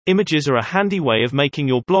Images are a handy way of making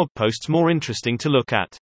your blog posts more interesting to look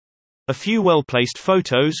at. A few well-placed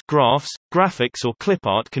photos, graphs, graphics or clip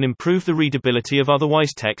art can improve the readability of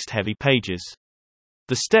otherwise text-heavy pages.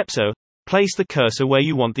 The steps are: place the cursor where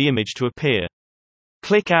you want the image to appear.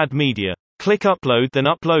 Click Add Media. Click Upload, then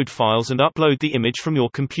upload files and upload the image from your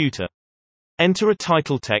computer. Enter a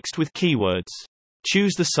title text with keywords.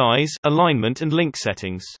 Choose the size, alignment and link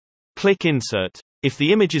settings. Click Insert. If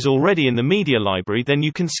the image is already in the media library, then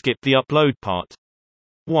you can skip the upload part.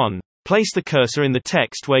 1. Place the cursor in the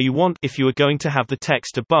text where you want. If you are going to have the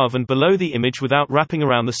text above and below the image without wrapping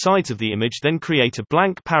around the sides of the image, then create a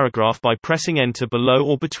blank paragraph by pressing Enter below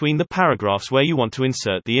or between the paragraphs where you want to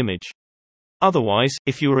insert the image. Otherwise,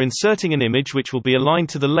 if you are inserting an image which will be aligned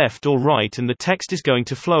to the left or right and the text is going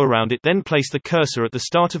to flow around it, then place the cursor at the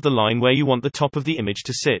start of the line where you want the top of the image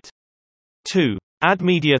to sit. 2. Add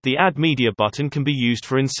Media. The Add Media button can be used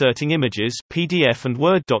for inserting images, PDF and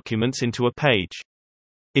Word documents into a page.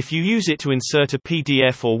 If you use it to insert a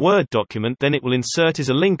PDF or Word document, then it will insert as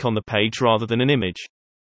a link on the page rather than an image.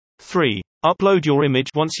 3. Upload your image.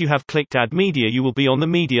 Once you have clicked Add Media, you will be on the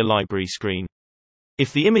media library screen.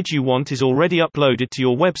 If the image you want is already uploaded to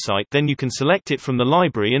your website, then you can select it from the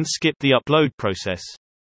library and skip the upload process.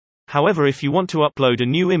 However, if you want to upload a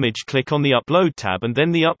new image, click on the Upload tab and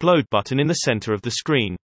then the Upload button in the center of the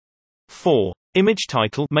screen. 4. Image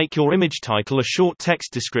title. Make your image title a short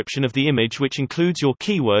text description of the image which includes your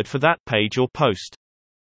keyword for that page or post.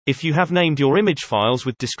 If you have named your image files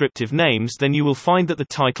with descriptive names, then you will find that the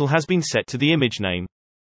title has been set to the image name.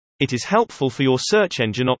 It is helpful for your search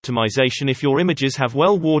engine optimization if your images have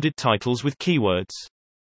well-worded titles with keywords.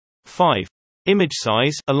 5. Image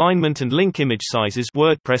size, alignment and link. Image sizes.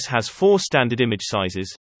 WordPress has 4 standard image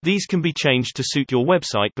sizes. These can be changed to suit your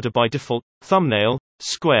website but are by default: thumbnail,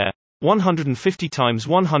 square, 150 x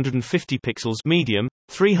 150 pixels medium,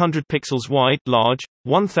 300 pixels wide large,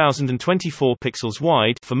 1024 pixels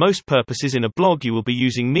wide. For most purposes in a blog you will be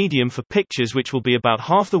using medium for pictures, which will be about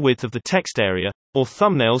half the width of the text area, or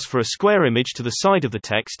thumbnails for a square image to the side of the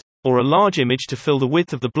text, or a large image to fill the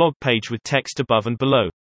width of the blog page with text above and below.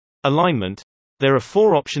 Alignment. There are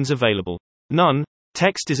 4 options available. None.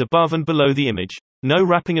 Text is above and below the image. No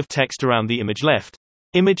wrapping of text around the image. Left.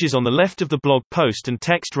 Image is on the left of the blog post and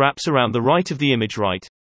text wraps around the right of the image. Right.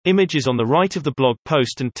 Image is on the right of the blog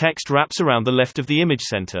post and text wraps around the left of the image.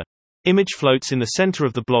 Center. Image floats in the center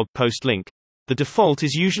of the blog post. Link. The default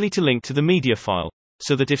is usually to link to the media file,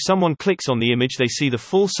 so that if someone clicks on the image they see the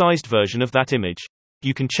full-sized version of that image.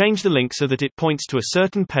 You can change the link so that it points to a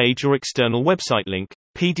certain page or external website link,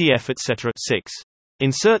 PDF, etc. 6.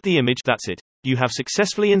 Insert the image. That's it. You have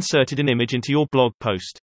successfully inserted an image into your blog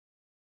post.